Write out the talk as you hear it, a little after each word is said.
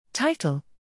Title: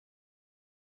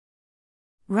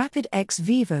 Rapid ex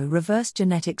vivo reverse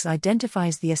genetics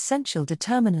identifies the essential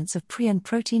determinants of prion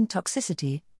protein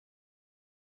toxicity.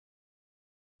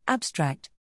 Abstract: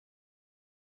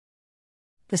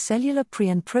 The cellular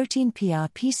prion protein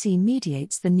PRPC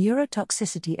mediates the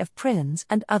neurotoxicity of prions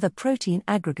and other protein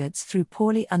aggregates through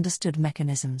poorly understood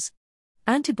mechanisms.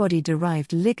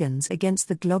 Antibody-derived ligands against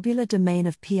the globular domain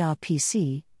of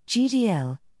PRPC,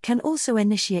 GDL, can also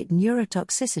initiate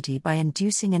neurotoxicity by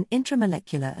inducing an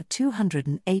intramolecular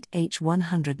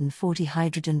 208H140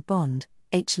 hydrogen bond,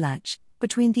 H-latch,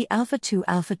 between the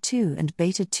alpha-2 and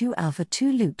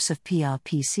beta-2 loops of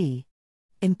PRPC.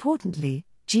 Importantly,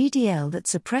 GDL that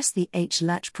suppress the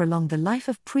H-latch prolong the life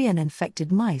of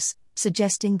prion-infected mice,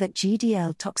 suggesting that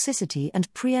GDL toxicity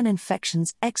and prion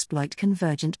infections exploit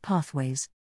convergent pathways.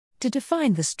 To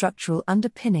define the structural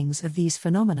underpinnings of these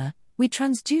phenomena, we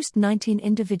transduced 19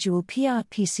 individual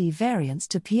PRPC variants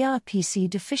to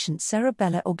PRPC-deficient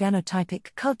cerebellar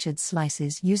organotypic cultured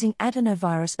slices using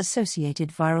adenovirus-associated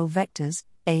viral vectors,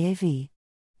 AAV.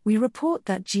 We report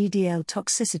that GDL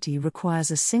toxicity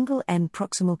requires a single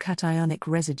N-proximal cationic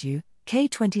residue,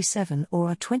 K27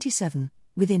 or R27,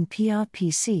 within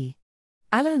PRPC.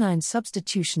 Alanine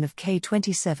substitution of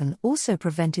K27 also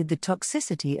prevented the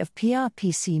toxicity of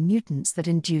PRPC mutants that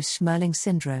induce Schmerling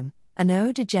syndrome, a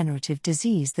neurodegenerative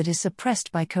disease that is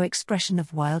suppressed by co-expression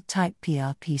of wild-type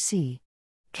PRPC.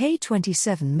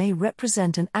 K27 may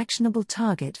represent an actionable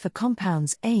target for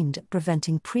compounds aimed at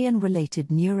preventing prion-related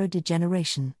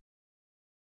neurodegeneration.